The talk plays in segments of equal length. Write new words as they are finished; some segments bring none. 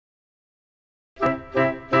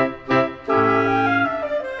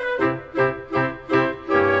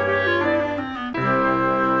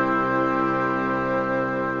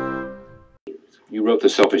the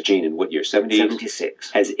selfish gene in what year? 70s?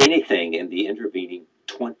 76. Has anything in the intervening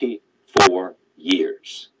 24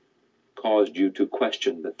 years caused you to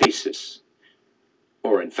question the thesis?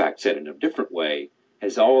 Or, in fact, said in a different way,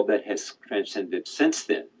 has all that has transcended since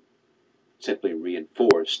then simply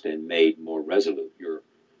reinforced and made more resolute your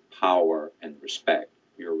power and respect,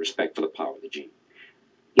 your respect for the power of the gene?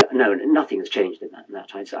 Yeah, no, nothing has changed in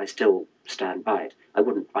that. I still stand by it. I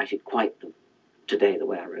wouldn't write it quite today the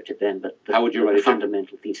way I wrote it then, but how would you write the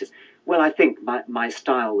fundamental thesis? Well, I think my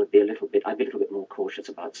style would be I'd be a little bit more cautious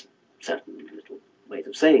about certain little ways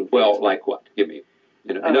of saying things. Well, like what? Give me.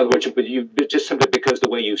 In other words, but just simply because the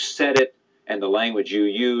way you said it and the language you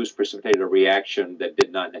used precipitated a reaction that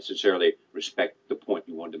did not necessarily respect the point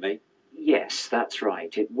you wanted to make? Yes, that's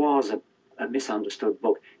right. It was a misunderstood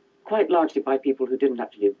book, quite largely by people who didn't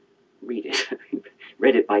actually read it,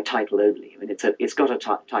 read it by title only. I mean, it's got a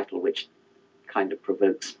title which kind of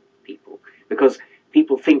provokes people, because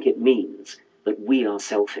people think it means that we are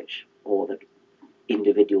selfish or that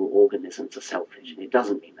individual organisms are selfish, and it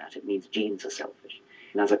doesn't mean that. It means genes are selfish.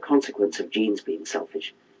 And as a consequence of genes being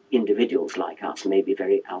selfish, individuals like us may be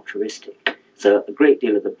very altruistic. So a great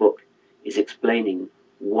deal of the book is explaining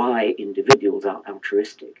why individuals are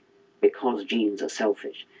altruistic, because genes are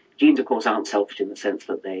selfish. Genes, of course, aren't selfish in the sense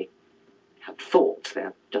that they have thoughts.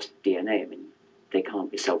 They're just DNA. I mean, they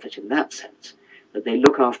can't be selfish in that sense. But they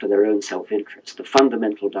look after their own self-interest. The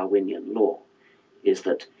fundamental Darwinian law is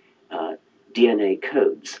that DNA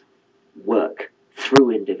codes work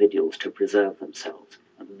through individuals to preserve themselves.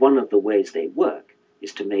 And one of the ways they work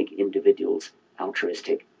is to make individuals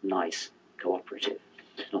altruistic, nice, cooperative.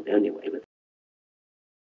 It's not the only way, but